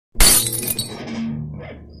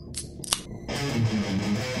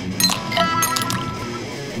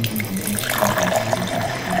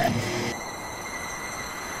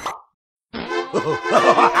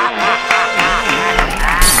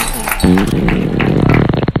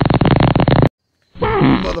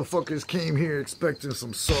motherfuckers came here expecting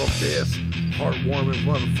some soft ass, heartwarming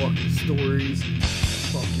motherfucking stories,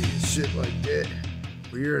 fucking shit like that.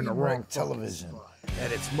 But you're in the wrong television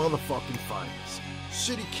at its motherfucking finest.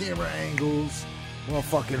 Shitty camera angles,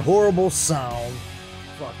 motherfucking horrible sound,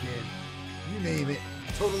 fucking, you name it,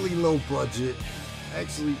 totally low budget.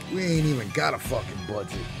 Actually, we ain't even got a fucking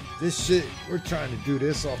budget. This shit, we're trying to do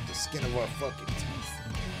this off the skin of our fucking teeth.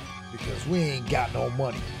 Because we ain't got no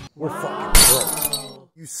money. We're fucking broke.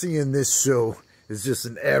 You seeing this show is just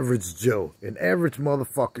an average Joe. An average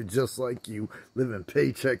motherfucker just like you, living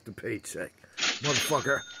paycheck to paycheck.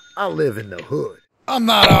 Motherfucker, I live in the hood. I'm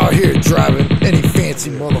not out here driving any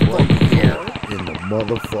fancy motherfucking car in the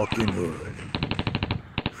motherfucking hood.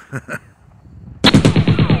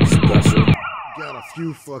 Special. Got a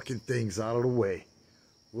few fucking things out of the way.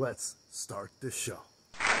 Let's start the show.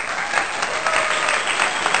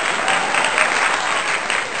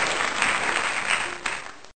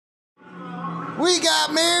 We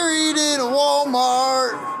got married in a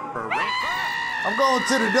Walmart. I'm going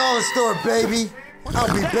to the dollar store, baby. I'll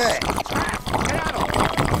be back.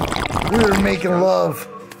 We were making love,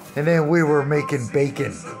 and then we were making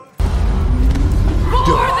bacon.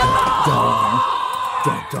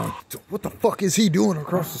 What the fuck is he doing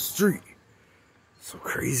across the street? Some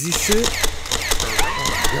crazy shit? Oh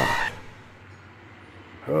my god.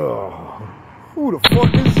 Oh, who the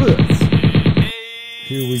fuck is this?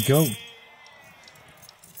 Here we go.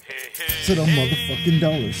 To the motherfucking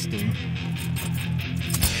dollar store.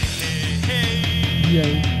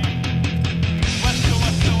 Yay.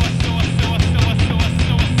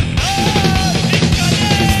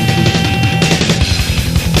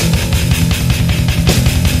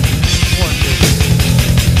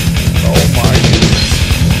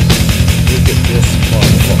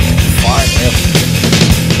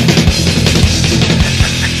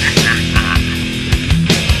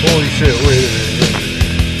 Holy shit, wait a minute.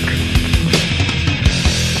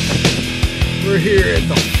 We're here at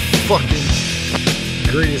the fucking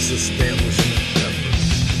greatest establishment ever.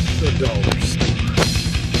 The dollar store.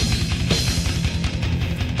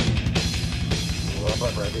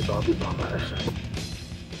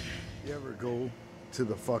 You ever go to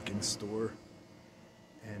the fucking store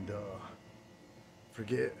and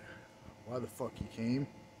forget why the fuck you came?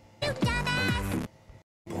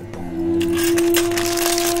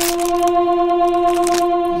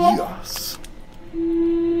 Yes.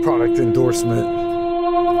 Product endorsement.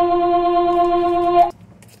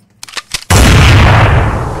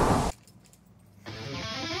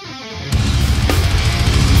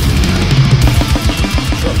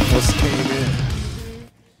 Truck just came in.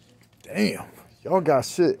 Damn, y'all got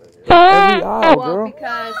shit every aisle, well, girl.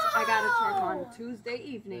 Because I got a truck on Tuesday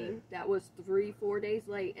evening that was 3-4 days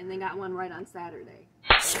late, and then got one right on Saturday.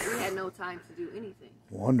 So we had no time to do anything.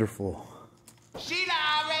 Wonderful.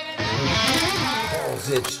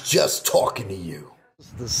 It's just talking to you.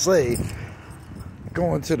 To say,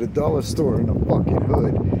 going to the dollar store in the fucking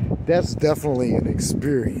hood, that's definitely an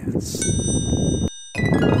experience.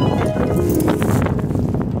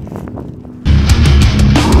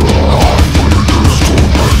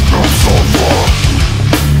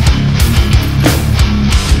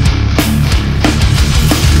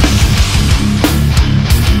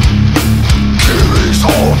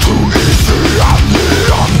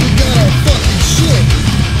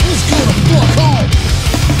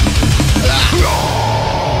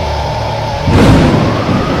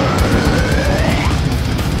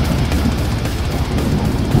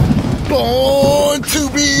 Born to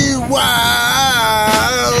be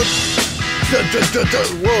wild.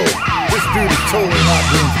 Whoa, this dude is totally not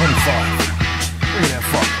doing 25. Look at that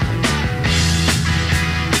fuck.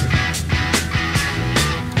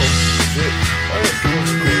 Oh shit.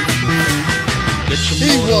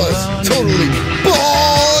 He was totally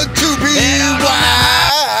born to be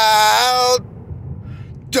wild.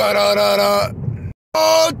 Da da da da.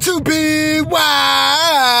 Born to be wild.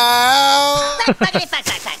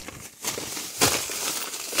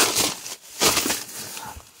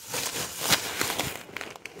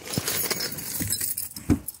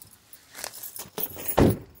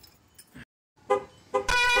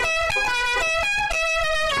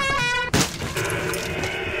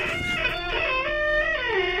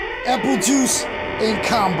 Apple juice in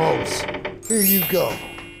combos. Here you go.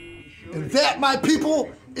 And that, my people,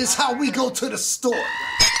 is how we go to the store.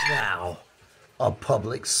 Now, a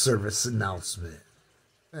public service announcement.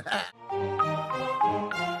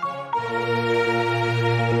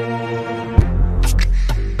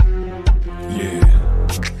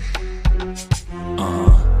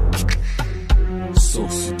 So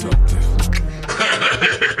seductive.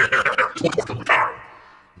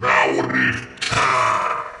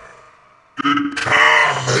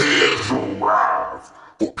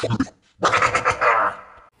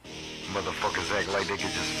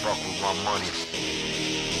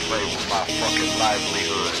 play with my fucking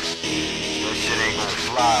livelihood. That shit ain't gonna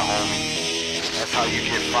fly, homie. That's how you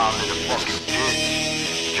get found in the fucking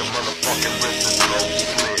ditch. Your motherfucking wrist and throat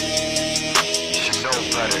split. You should know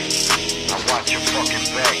better. Now watch your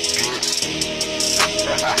fucking back, bitch.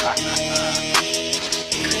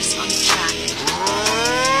 Chris on the track.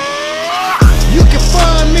 You can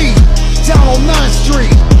find me down on 9th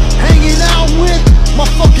Street, hanging out with my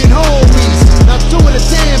fucking homies. Not doing a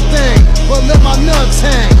damn thing, but let my nuts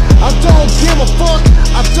hang. I don't give a fuck,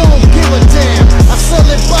 I don't give a damn. I sell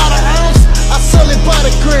it by the ounce, I sell it by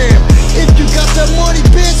the gram. If you got that money,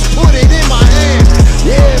 bitch, put it in my hand.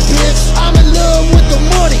 Yeah, bitch, I'm in love with the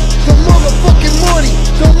money, the motherfucking money,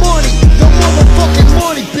 the money, the motherfucking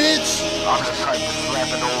money, bitch. I'm the type to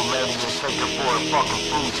slap an old lady and take her for a fucking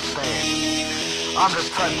food stand. I'm the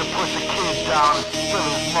type to push a kid down and spill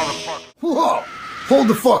his motherfucker. Whoa! Hold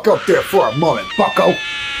the fuck up there for a moment, bucko.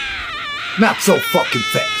 Not so fucking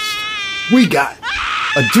fast. We got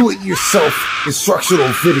a do-it-yourself instructional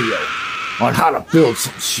video on how to build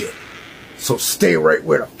some shit. So stay right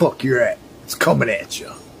where the fuck you're at. It's coming at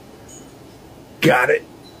you. Got it?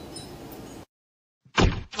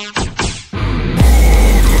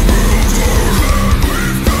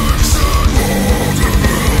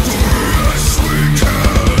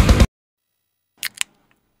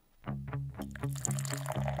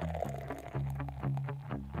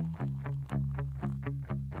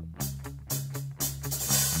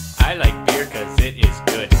 I like beer cause it is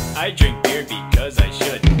good. I drink beer because I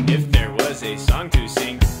should. If there was a song to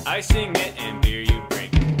sing, I sing it and beer you bring.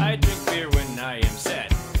 I drink beer when I am sad,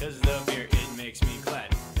 cause the beer it makes me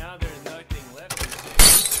glad. Now there's nothing left to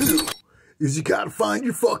say. 2 is you gotta find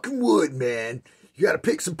your fucking wood, man. You gotta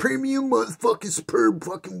pick some premium motherfucking superb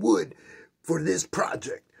fucking wood for this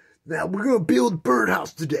project. Now we're gonna build a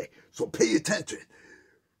birdhouse today, so pay attention.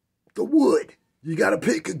 The wood, you gotta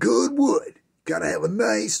pick a good wood. Gotta have a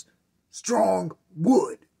nice, strong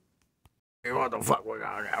wood. What the fuck we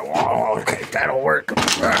got? Oh, okay, that'll work. Oh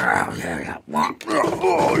yeah.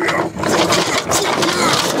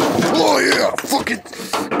 Oh yeah, fucking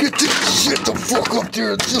get this shit the fuck up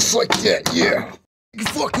there just like that, yeah. Your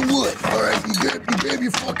fucking wood, alright? You grab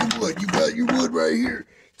your fucking wood. You got your wood right here.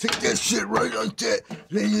 Take that shit right like that.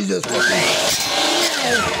 Then you just fucking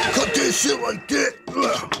cut that shit like that.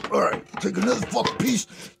 Alright, take another fucking piece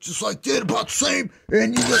just like that, about the same.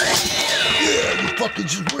 And you just, yeah, you fucking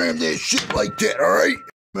just ram that shit like that, alright?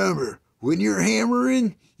 Remember, when you're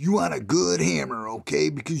hammering, you want a good hammer, okay?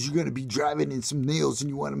 Because you're going to be driving in some nails and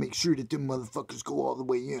you want to make sure that them motherfuckers go all the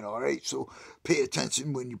way in, alright? So pay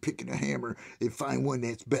attention when you're picking a hammer and find one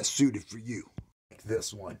that's best suited for you. Like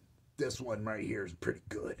this one. This one right here is pretty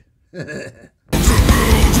good.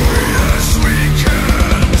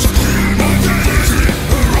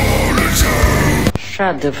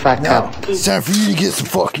 Shut the fuck up. It's time for you to get some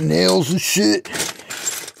fucking nails and shit.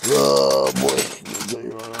 Oh boy.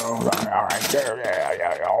 Alright, there, yeah,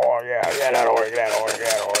 that'll work.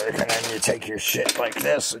 And then you take your shit like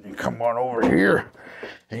this and you come on over here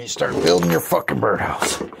and you start building your fucking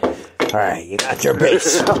birdhouse. Alright, you got your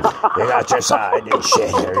base, you got your side and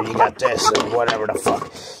shit, or you got this and whatever the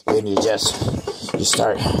fuck. Then you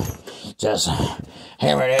start just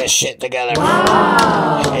hammering this shit together.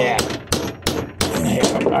 Yeah.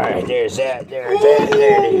 Alright, there's that, there,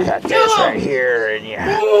 you got this right here, and you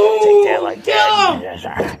take that like that, and you just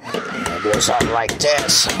do something like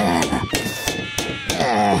this.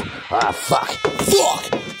 Fuck.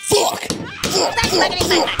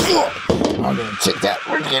 I'm gonna take that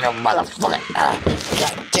motherfucker.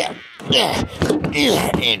 Goddamn.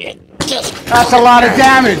 That's a lot of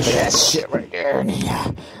damage. That shit right there. And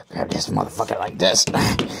grab this motherfucker like this.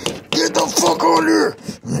 Get the fuck on there.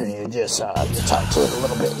 And you just talk to it a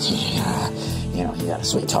little bit. You know, you gotta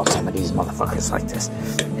sweet talk some of these motherfuckers like this.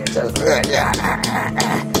 And you just, yeah.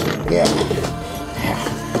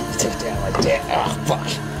 Take that like that. Oh, fuck.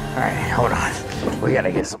 Alright, hold on. We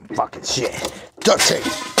gotta get some fucking shit. Duct tape.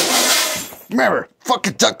 Remember,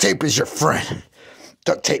 fucking duct tape is your friend.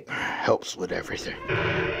 Duct tape helps with everything.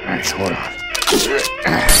 Alright, hold on.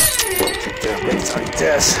 Take that bits like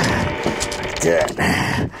this. Like that.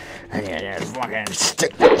 And you just fucking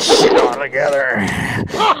stick that shit all together.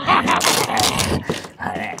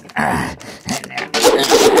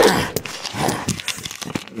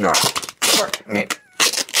 No. Fucking it.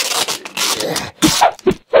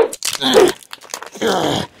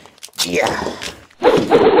 Yeah.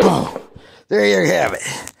 Boom. There you have it.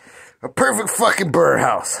 A perfect fucking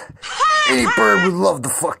birdhouse. Any bird would love to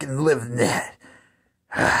fucking live in that.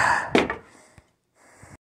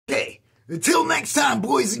 Okay, until next time,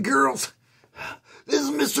 boys and girls, this is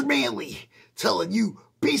Mr. Manley telling you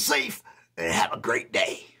Be safe and have a great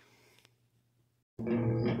day.